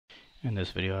In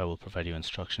this video, I will provide you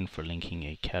instruction for linking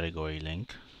a category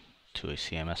link to a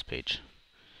CMS page.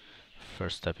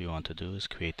 First step you want to do is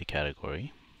create the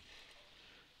category.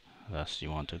 Thus,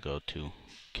 you want to go to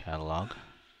Catalog,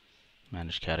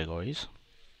 Manage Categories.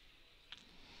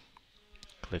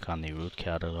 Click on the root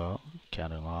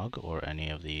catalog or any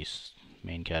of these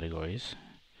main categories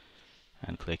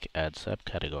and click Add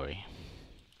Subcategory.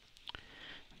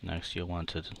 Next, you'll want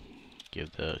to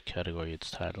give the category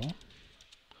its title.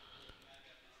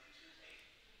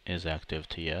 Is active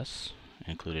to yes,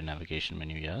 included navigation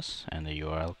menu yes, and the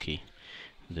URL key.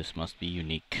 This must be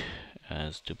unique,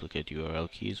 as duplicate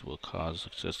URL keys will cause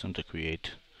the system to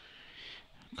create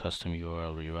custom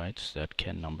URL rewrites that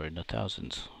can number in the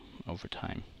thousands over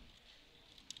time.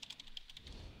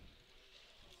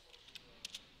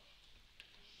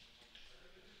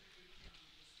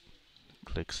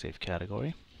 Click Save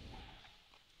Category,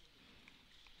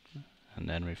 and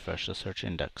then refresh the search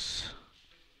index.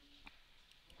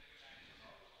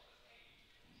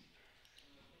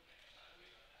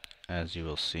 As you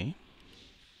will see,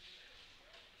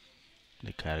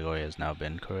 the category has now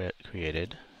been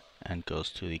created and goes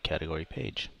to the category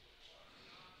page.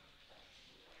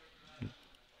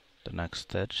 The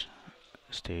next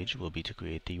stage will be to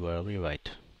create the URL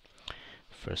rewrite.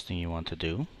 First thing you want to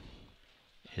do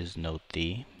is note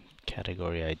the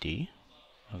category ID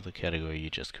of the category you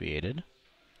just created.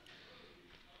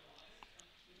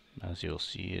 As you'll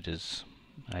see, it is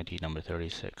ID number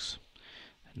 36.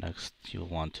 Next, you'll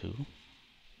want to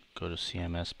go to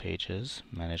CMS Pages,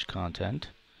 Manage Content,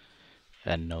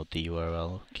 and note the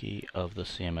URL key of the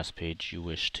CMS page you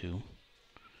wish to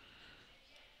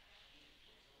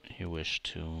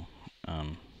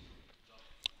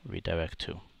redirect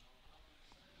to.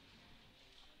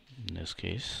 In this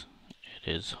case, it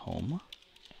is home.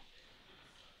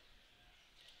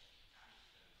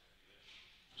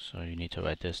 So you need to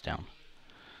write this down.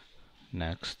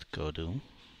 Next, go to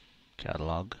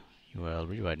Catalog, URL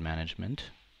Rewrite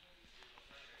Management,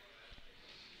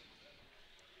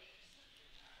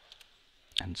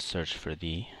 and search for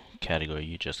the category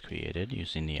you just created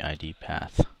using the ID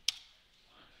path.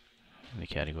 The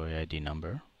category ID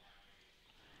number.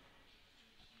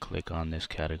 Click on this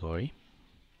category.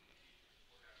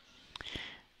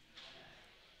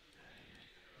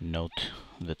 Note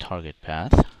the target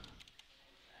path.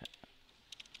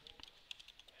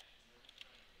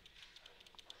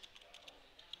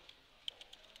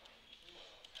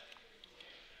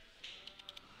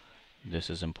 This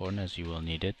is important as you will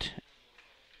need it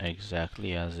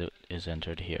exactly as it is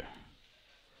entered here.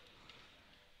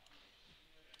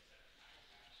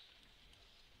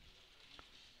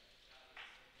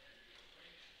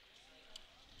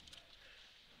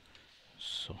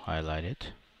 So highlight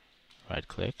it, right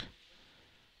click,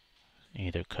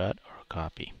 either cut or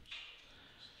copy.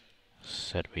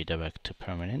 Set redirect to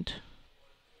permanent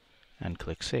and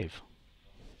click save.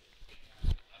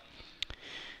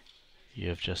 You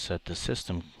have just set the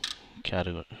system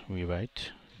category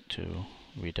rewrite to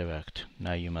redirect.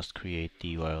 Now you must create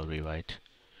the URL rewrite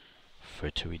for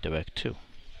it to redirect to.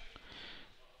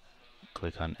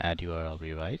 Click on Add URL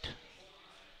Rewrite.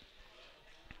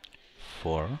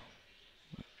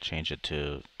 Change it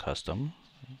to custom.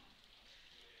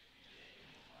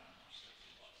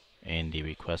 In the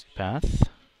request path,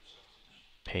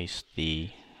 paste the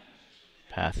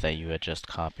path that you had just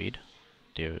copied,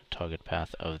 the target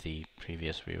path of the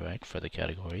previous rewrite for the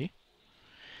category.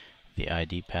 The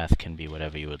ID path can be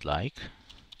whatever you would like.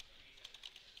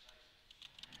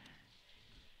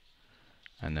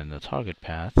 And then the target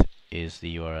path is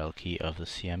the URL key of the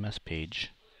CMS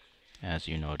page, as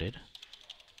you noted.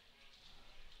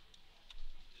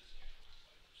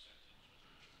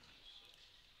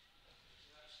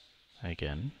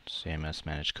 Again, CMS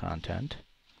Manage Content.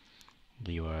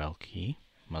 The URL key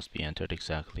must be entered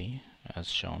exactly as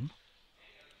shown.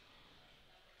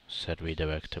 Set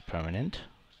redirect to permanent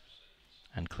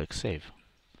and click save.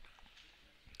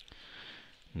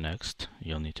 Next,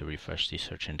 you'll need to refresh the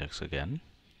search index again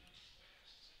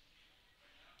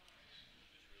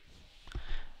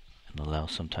and allow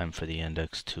some time for the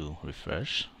index to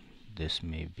refresh. This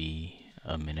may be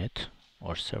a minute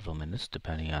or several minutes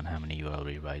depending on how many URL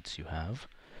rewrites you have,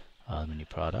 how many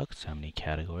products, how many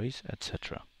categories,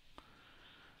 etc.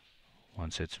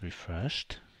 Once it's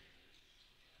refreshed,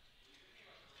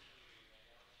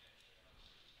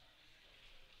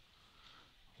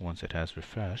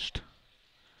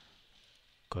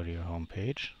 go to your home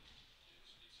page,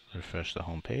 refresh the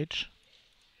home page,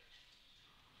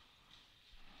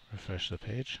 refresh the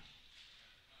page,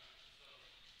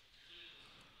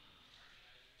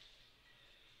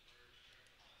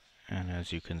 And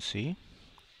as you can see,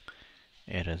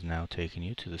 it has now taken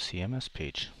you to the CMS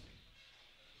page.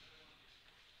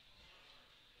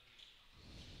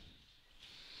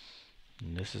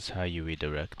 And this is how you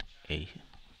redirect a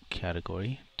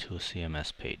category to a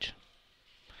CMS page.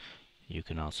 You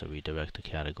can also redirect a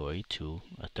category to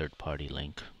a third-party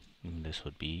link. And this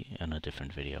would be in a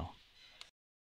different video.